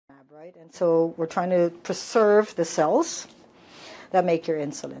right? And so we're trying to preserve the cells that make your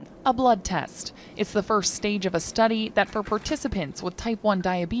insulin. A blood test. It's the first stage of a study that for participants with type 1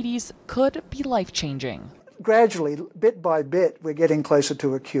 diabetes could be life-changing. Gradually, bit by bit, we're getting closer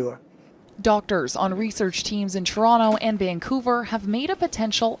to a cure. Doctors on research teams in Toronto and Vancouver have made a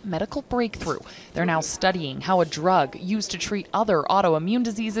potential medical breakthrough. They're now studying how a drug used to treat other autoimmune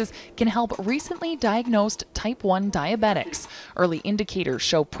diseases can help recently diagnosed type 1 diabetics. Early indicators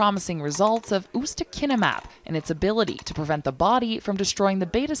show promising results of Ustekinumab and its ability to prevent the body from destroying the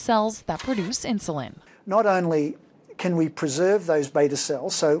beta cells that produce insulin. Not only can we preserve those beta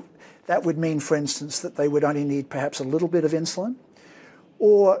cells, so that would mean, for instance, that they would only need perhaps a little bit of insulin,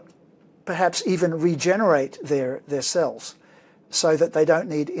 or perhaps even regenerate their cells so that they don't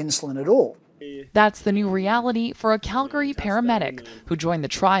need insulin at all. That's the new reality for a Calgary paramedic who joined the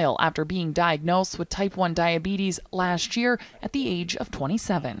trial after being diagnosed with type 1 diabetes last year at the age of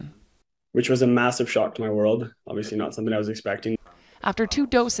 27. Which was a massive shock to my world. Obviously not something I was expecting. After 2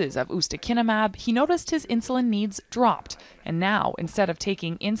 doses of Ustekinumab, he noticed his insulin needs dropped. And now, instead of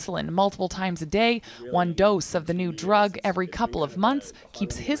taking insulin multiple times a day, 1 dose of the new drug every couple of months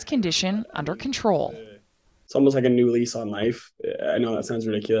keeps his condition under control. It's almost like a new lease on life. I know that sounds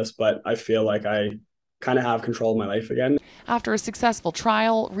ridiculous, but I feel like I kind of have control of my life again. After a successful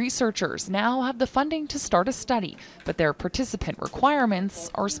trial, researchers now have the funding to start a study, but their participant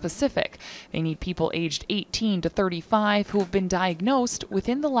requirements are specific. They need people aged 18 to 35 who have been diagnosed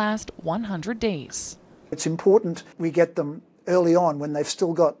within the last 100 days. It's important we get them early on when they've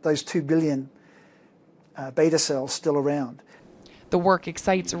still got those 2 billion beta cells still around. The work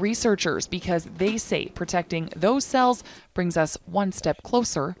excites researchers because they say protecting those cells brings us one step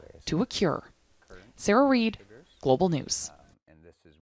closer to a cure. Sarah Reed, Global News.